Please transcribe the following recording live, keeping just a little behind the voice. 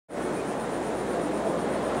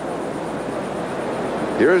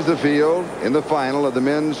Here's the field in the final of the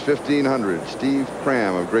men's 1500. Steve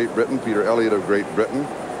Cram of Great Britain, Peter Elliott of Great Britain,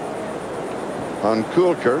 Han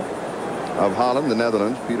Kulker of Holland, the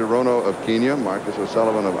Netherlands, Peter Rono of Kenya, Marcus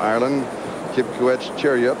O'Sullivan of Ireland, Kipkoech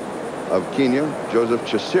Cheruiyot of Kenya, Joseph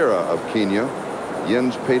Chisira of Kenya,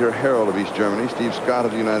 Jens Peter Harold of East Germany, Steve Scott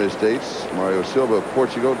of the United States, Mario Silva of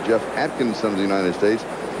Portugal, Jeff Atkinson of the United States,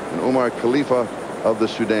 and Omar Khalifa of the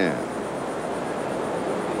Sudan.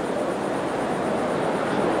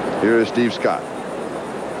 Here is Steve Scott,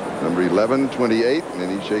 number 1128, and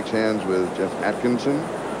then he shakes hands with Jeff Atkinson.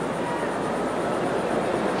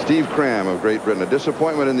 Steve Cram of Great Britain, a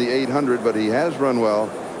disappointment in the 800, but he has run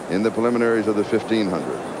well in the preliminaries of the 1500.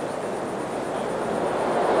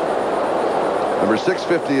 Number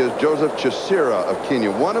 650 is Joseph Chisira of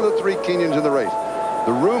Kenya, one of the 3 Kenyans in the race.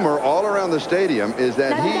 The rumor all around the stadium is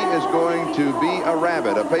that he is going to be a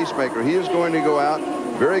rabbit, a pacemaker. He is going to go out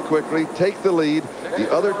very quickly, take the lead,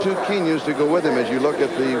 the other 2 Kenyans to go with him as you look at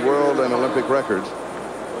the world and Olympic records,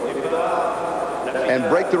 and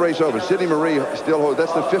break the race over. Sidney Marie still holds,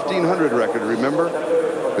 that's the 1500 record, remember?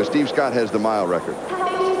 Because Steve Scott has the mile record.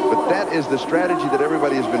 But that is the strategy that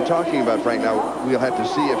everybody has been talking about, Frank. Now, we'll have to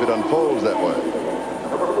see if it unfolds that way.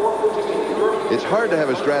 It's hard to have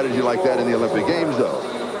a strategy like that in the Olympic Games, though.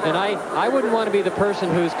 And I wouldn't want to be the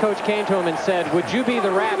person whose coach came to him and said, would you be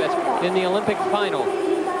the rabbit in the Olympic final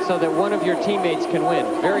so that one of your teammates can win?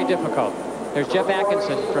 Very difficult. There's Jeff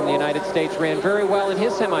Atkinson from the United States, ran very well in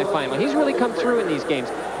his semifinal. He's really come through in these games.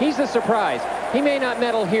 He's the surprise. He may not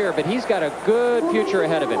medal here, but he's got a good future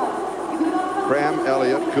ahead of him. Cram,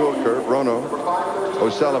 Elliott, Kulker, Rono,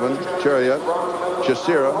 O'Sullivan, Cheruiyot,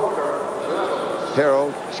 Chisira,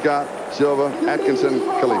 Harold, Scott, Silva, Atkinson,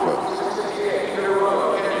 Khalifa.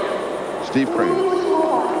 Steve Cram.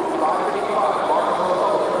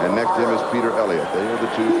 And next to him is Peter Elliott. They are the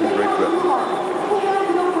 2 from Great Britain.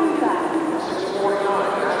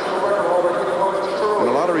 In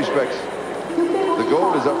a lot of respects, the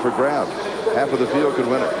gold is up for grabs. Half of the field could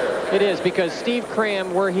win it. It is, because Steve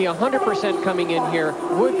Cram, were he 100% coming in here,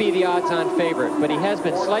 would be the odds-on favorite. But he has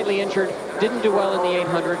been slightly injured, didn't do well in the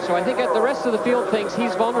 800, so I think that the rest of the field thinks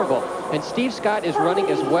he's vulnerable. And Steve Scott is running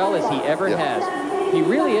as well as he ever has. He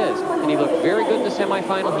really is, and he looked very good in the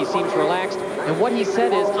semifinal. He seems relaxed, and what he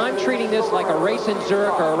said is, I'm treating this like a race in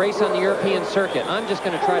Zurich or a race on the European circuit. I'm just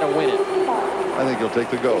going to try to win it. I think he'll take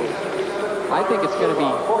the gold. I think it's going to be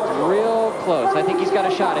real close. I think he's got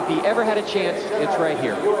a shot. If he ever had a chance, it's right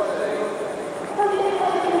here.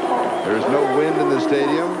 There's no wind in the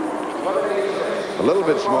stadium. A little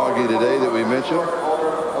bit smoggy today that we mentioned.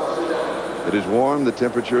 It is warm, the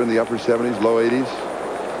temperature in the upper 70s, low 80s,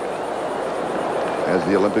 as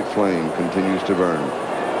the Olympic flame continues to burn.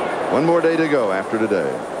 One more day to go after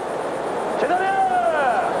today.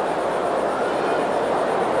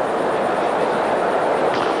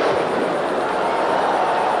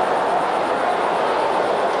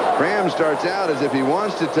 Cram starts out as if he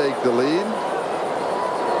wants to take the lead.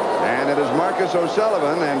 And it is Marcus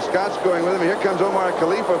O'Sullivan, and Scott's going with him. Here comes Omar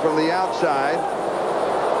Khalifa from the outside.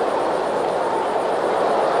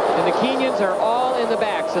 And the Kenyans are all in the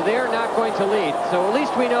back, so they're not going to lead. So at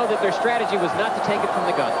least we know that their strategy was not to take it from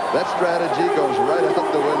the gun. That strategy goes right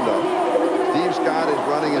out the window. Steve Scott is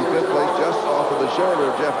running in 5th place just off of the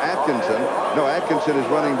shoulder of Jeff Atkinson. No, Atkinson is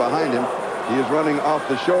running behind him. He is running off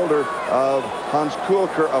the shoulder of Hans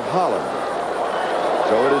Kulker of Holland.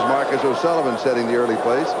 So it is Marcus O'Sullivan setting the early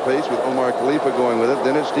pace with Omar Khalifa going with it.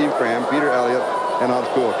 Then it's Steve Cram, Peter Elliott, and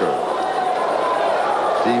Hans Kulker.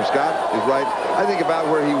 Steve Scott is right, I think,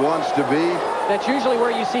 about where he wants to be. That's usually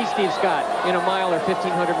where you see Steve Scott in a mile or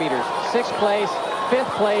 1,500 meters. 6th place,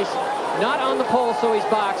 5th place, not on the pole, so he's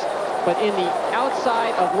boxed, but in the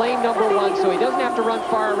outside of lane number 1, so he doesn't have to run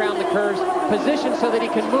far around the curves, positioned so that he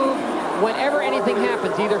can move whenever anything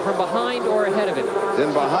happens, either from behind or ahead of him.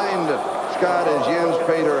 Then behind Scott is Jens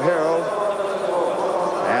Peter Harold,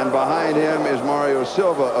 and behind him is Mario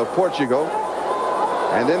Silva of Portugal.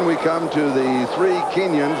 And then we come to the 3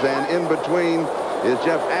 Kenyans, and in between is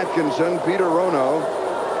Jeff Atkinson, Peter Rono,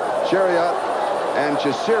 Cheruiyot, and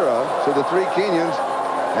Chisira. So the 3 Kenyans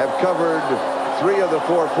have covered 3 of the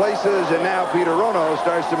 4 places, and now Peter Rono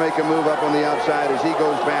starts to make a move up on the outside as he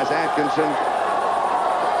goes past Atkinson.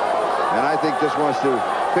 And I think just wants to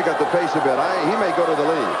pick up the pace a bit. He may go to the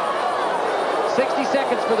lead. 60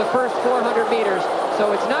 seconds for the first 400 meters,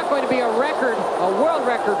 so it's not going to be a record, a world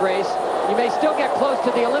record race. You may still get close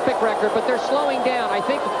to the Olympic record, but they're slowing down. I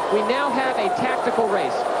think we now have a tactical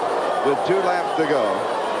race. With 2 laps to go,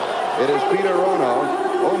 it is Peter Rono,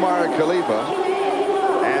 Omar Khalifa,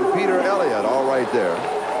 and Peter Elliott all right there.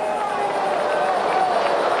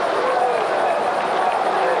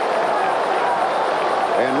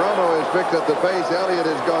 picked up the pace. Elliott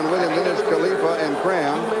has gone with him. Then it's Khalifa and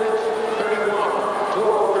Cram.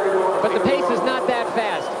 But the pace is not that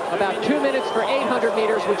fast. About 2 minutes for 800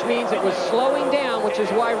 meters, which means it was slowing down, which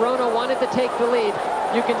is why Rono wanted to take the lead.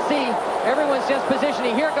 You can see everyone's just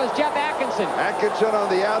positioning. Here goes Jeff Atkinson. Atkinson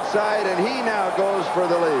on the outside, and he now goes for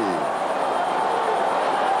the lead.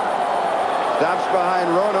 Stops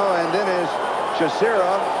behind Rono, and then is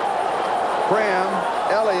Chisera, Cram,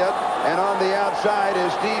 Elliott, and on the outside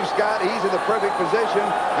is Steve Scott. He's in the perfect position,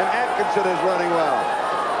 and Atkinson is running well.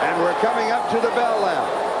 And we're coming up to the bell lap.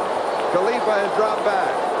 Khalifa has dropped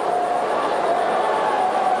back.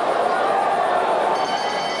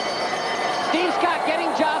 Steve Scott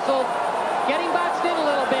getting jostled, getting boxed in a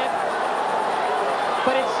little bit,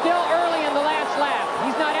 but it's still early in the last lap.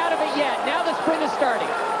 He's not out of it yet. Now the sprint is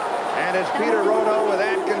starting. And it's Peter Rono with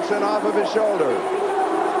Atkinson off of his shoulder.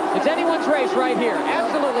 It's anyone's race right here.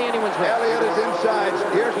 Absolutely anyone's race. Elliott is inside.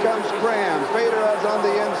 Here comes Cram. Federer's on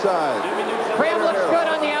the inside. Cram looks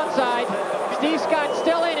good on the outside. Steve Scott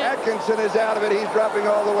still in it. Atkinson is out of it. He's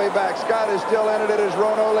dropping all the way back. Scott is still in it. It is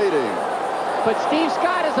Rono leading. But Steve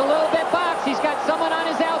Scott is a little bit boxed. He's got someone on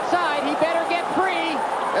his outside. He better get free.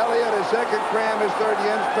 Elliott is second. Cram is third.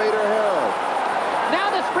 Jens Peter Harald.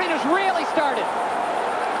 Now the sprint has really started.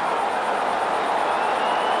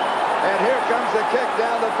 And here comes the kick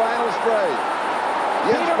down the final straight.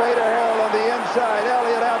 Jens Peter Harald on the inside.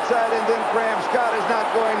 Elliott outside, and then Cram. Scott is not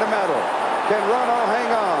going to medal. Can Rono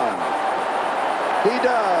hang on? He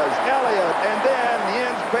does. Elliott, and then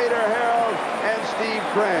Jens Peter Harald and Steve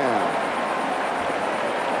Cram.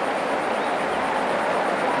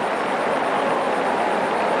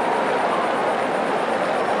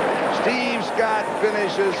 Steve Scott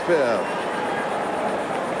finishes fifth.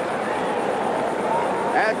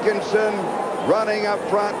 Atkinson running up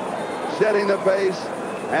front, setting the pace,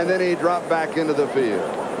 and then he dropped back into the field.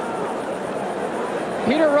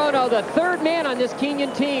 Peter Rono, the third man on this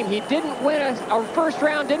Kenyan team. He didn't win a first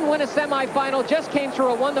round, didn't win a semifinal, just came through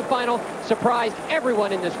and won the final, surprised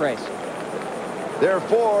everyone in this race. There are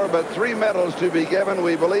 4, but 3 medals to be given.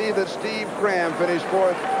 We believe that Steve Cram finished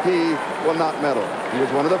fourth. He will not medal. He was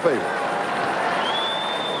one of the favorites.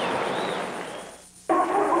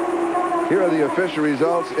 Here are the official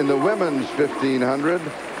results in the women's 1500.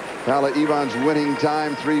 Paula Evans winning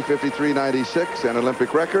time 3:53.96, an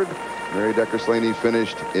Olympic record. Mary Decker Slaney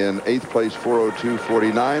finished in 8th place,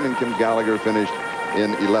 4:02.49, and Kim Gallagher finished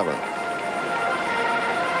in 11th.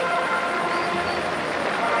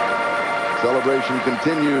 Celebration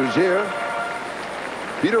continues here.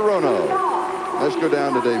 Peter Rono. Let's go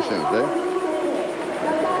down to Dave Sims. Dave?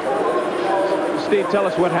 Steve, tell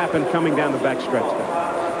us what happened coming down the backstretch there.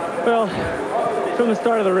 Well, from the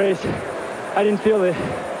start of the race, I didn't feel the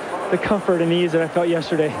comfort and ease that I felt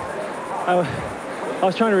yesterday. I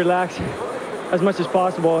was trying to relax as much as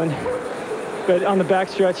possible, but on the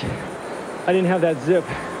backstretch, I didn't have that zip.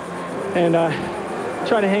 And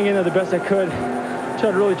tried to hang in there the best I could.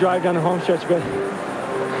 Tried to really drive down the home stretch, but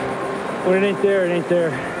when it ain't there, it ain't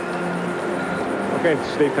there. Okay,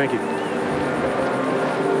 Steve, thank you.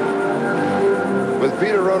 With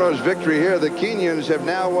Peter Rono's victory here, the Kenyans have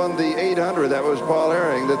now won the 800. That was Paul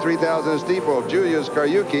Herring. The 3,000 steeple, Julius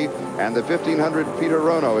Kariuki, and the 1,500, Peter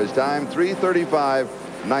Rono. His time,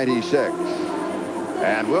 3:35.96.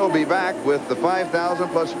 And we'll be back with the 5,000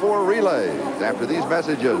 plus 4 relays after these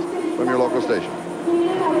messages from your local station.